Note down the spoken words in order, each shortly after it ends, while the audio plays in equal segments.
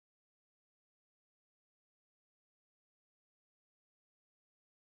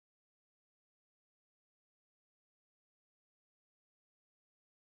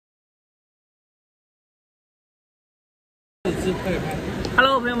吃快点拍。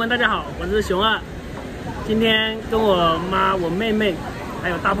Hello， 朋友们，大家好，我是熊二。今天跟我妈、我妹妹还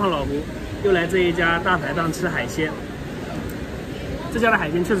有大胖老胡又来这一家大排档吃海鲜。这家的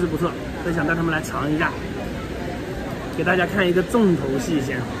海鲜确实不错，所以想带他们来尝一下，给大家看一个重头戏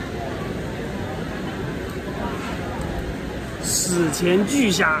先。史前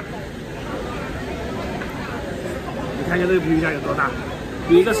巨虾，你看一下这个皮皮虾有多大，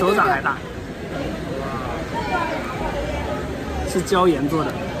比一个手掌还大，是椒盐做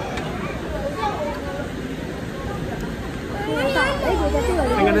的。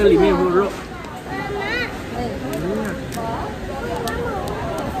看看这个里面有没有肉。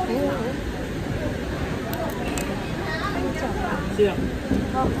这样，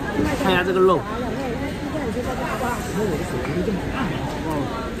看一下这个肉。我的手臂这么大吗？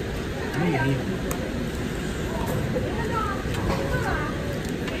没原因。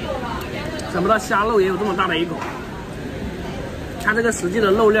想不到虾肉也有这么大的一口。它这个实际的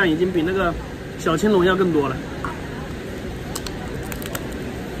肉量已经比那个小青龙要更多了。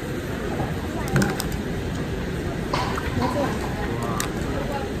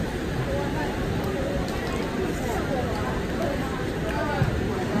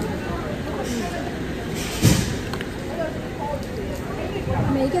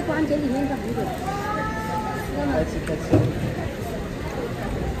每一个关节里面都很有。开吃开吃。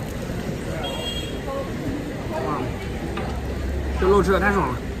哇，这肉吃的太爽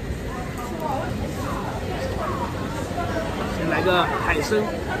了。先来个海参。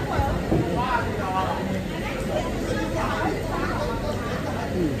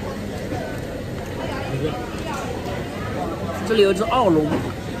这里有一只澳龙，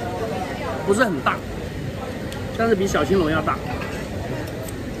不是很大，但是比小青龙要大。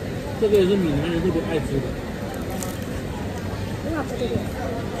这个也是闽南人特别爱吃的。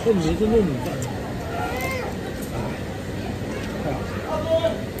这里面是糯米饭。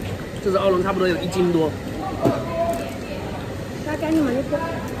这只澳龙差不多有1斤多。大概你们那个。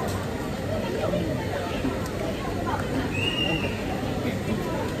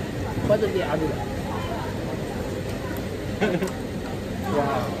快点夹住了。哇！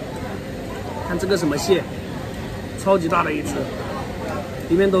看这个什么蟹，超级大的一只，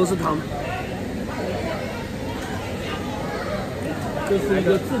里面都是汤。这是一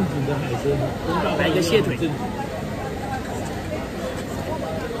个正经的海参，来一个蟹腿。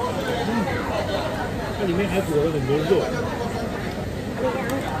它里面还裹了很多肉。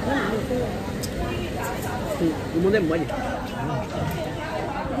有冇得唔可以？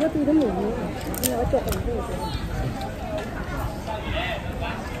我煮得明，我做很多。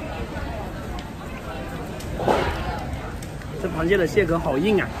这螃蟹的蟹壳好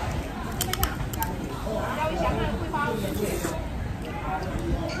硬啊！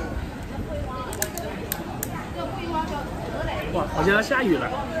哇，好像要下雨了。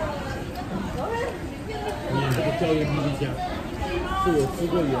这个椒盐皮皮虾是我吃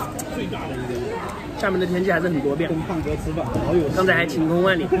过以来最大的一个。厦门的天气还是很多变。跟胖哥吃饭好有。刚才还晴空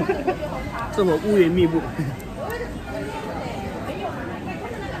万里，这会乌云密布。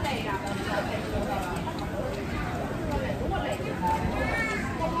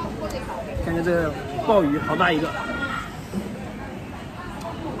看看这个鲍鱼，好大一个！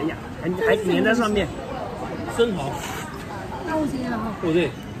哎呀，还粘在上面。生蚝。高级了哈。对不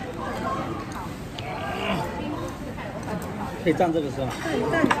对？可以蘸这个是吧？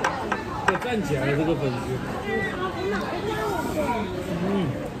对，蘸起来的这个粉丝。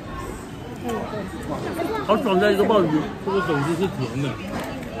好爽的一个鲍鱼。这个粉丝是甜的，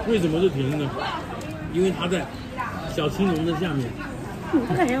为什么是甜的？因为它在小青龙的下面。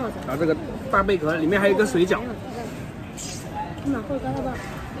这个很好吃。然后这个大贝壳里面还有一个水饺。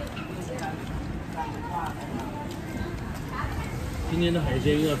今天的海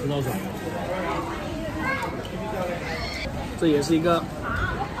鲜又要吃到爽了。这也是一个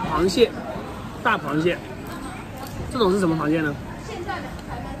螃蟹，大螃蟹。这种是什么螃蟹呢？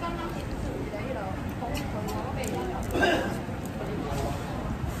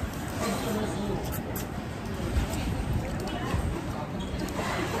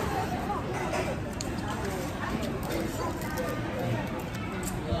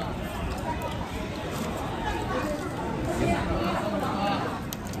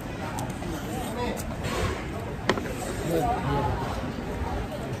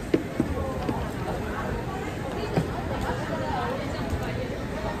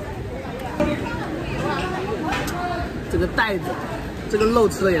这个袋子，这个肉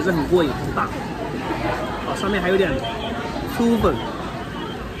吃的也是很过瘾，很大。哦，上面还有点粗粉。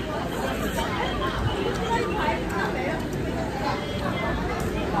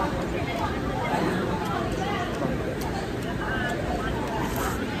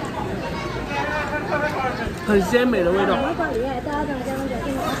很鲜美的味道。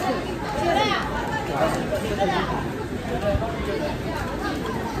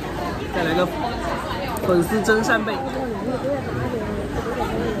再来个粉丝蒸扇贝。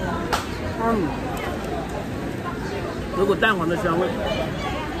有股蛋黄的香味，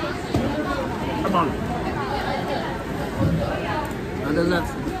太棒了。然后这是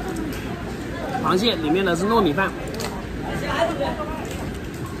螃蟹，里面的是糯米饭。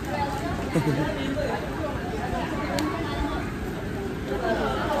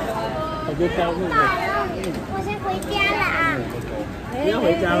好多高会不会？我先回家了啊！你要回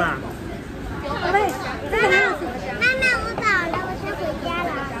家啦？妈妈，我倒了，我先回家了。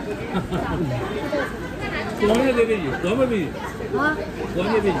黄叶这边有，黄叶边有，啊？黄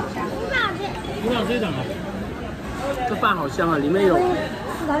叶边有。你想谁长啊？这饭好香啊，里面有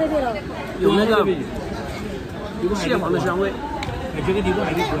那个蟹黄的香味。哎，这个地方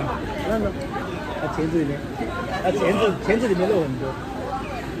还得吃啊。看到，钳子里面，钳子里面肉很多。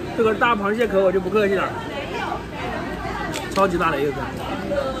这个大螃蟹壳我就不客气了，超级大的一个壳，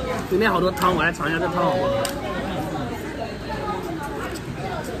里面好多汤，我来尝一下这汤好不好？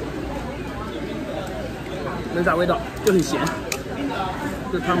没啥味道，就很咸。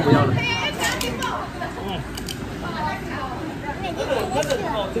这汤不要了。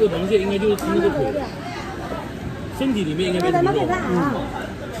这个螃蟹应该就是吃那个腿的，身体里面应该没什么肉。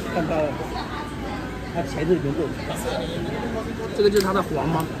看到了，它钳子里面肉。这个就是它的黄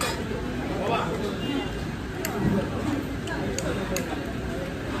吗？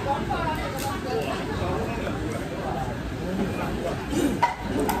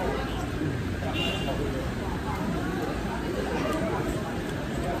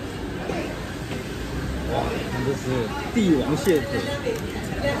这是帝王蟹腿，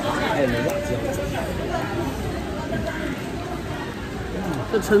还有牛辣椒。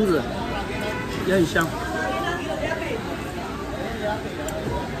这蛏子也很香。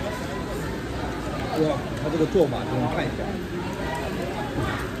哇，它这个做法真的太香了。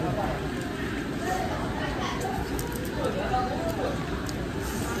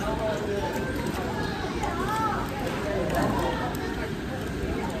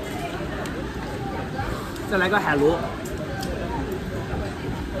再来个海螺，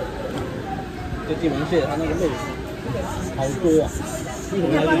这帝王蟹它那个肉好多啊，一口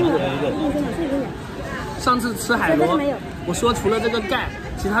下去一个。上次吃海螺，我说除了这个盖，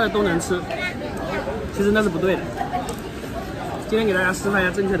其他的都能吃，其实那是不对的。今天给大家示范一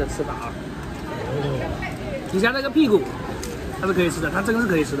下正确的吃法啊。底下那个屁股，它是可以吃的，它真是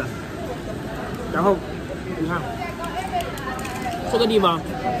可以吃的。然后你看这个地方，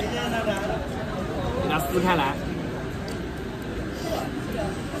给它撕开来，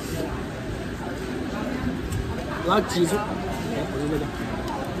然后挤出，哎，不是这个。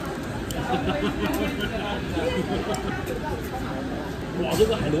哇，这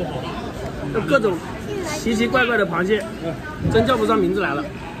个海螺好大！有各种奇奇怪怪的螃蟹，真叫不上名字来了。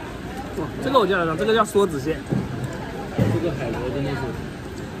哇，这个我叫得上，这个叫梭子蟹。这个海螺真的是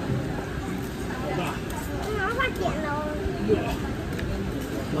好大。妈妈点了。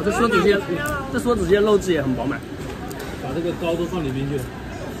哇，这梭子蟹肉质也很饱满。把这个膏都放里面去了。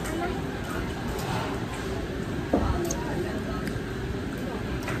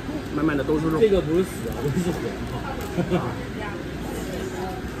满满的都是肉。这个不是死啊，这是活啊。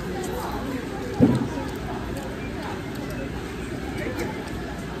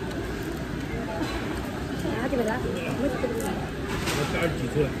把肝挤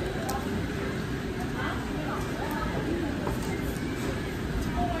出来。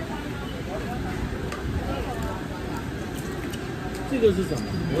这个是什么？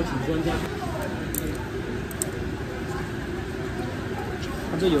我请专家。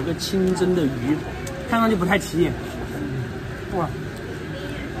它这有个清蒸的鱼，看上去不太起眼。哇，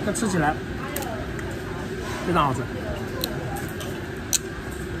这吃起来非常好吃，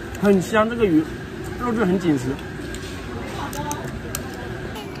很香。这个鱼肉质很紧实。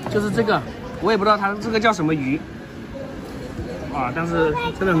就是这个，我也不知道它这个叫什么鱼，啊，但是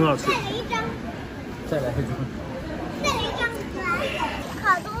真的很好吃。再来一张。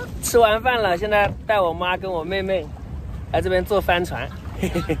好多。吃完饭了，现在带我妈跟我妹妹来这边坐帆船。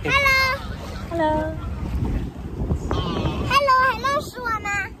Hello， 还认识我吗？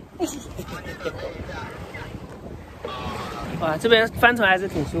哇，这边帆船还是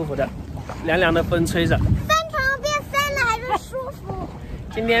挺舒服的，凉凉的风吹着。帆船变深了还是舒服？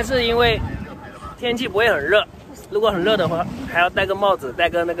今天是因为天气不会很热，如果很热的话，还要戴个帽子，戴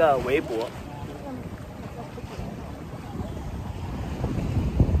个那个围脖。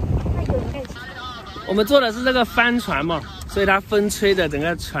我们坐的是这个帆船嘛，所以它风吹着整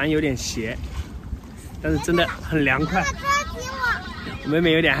个船有点斜。但是真的很凉快。抓紧我！我妹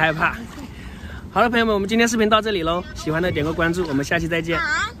妹有点害怕。好了，朋友们，我们今天视频到这里喽，喜欢的点个关注，我们下期再见，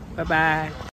拜拜。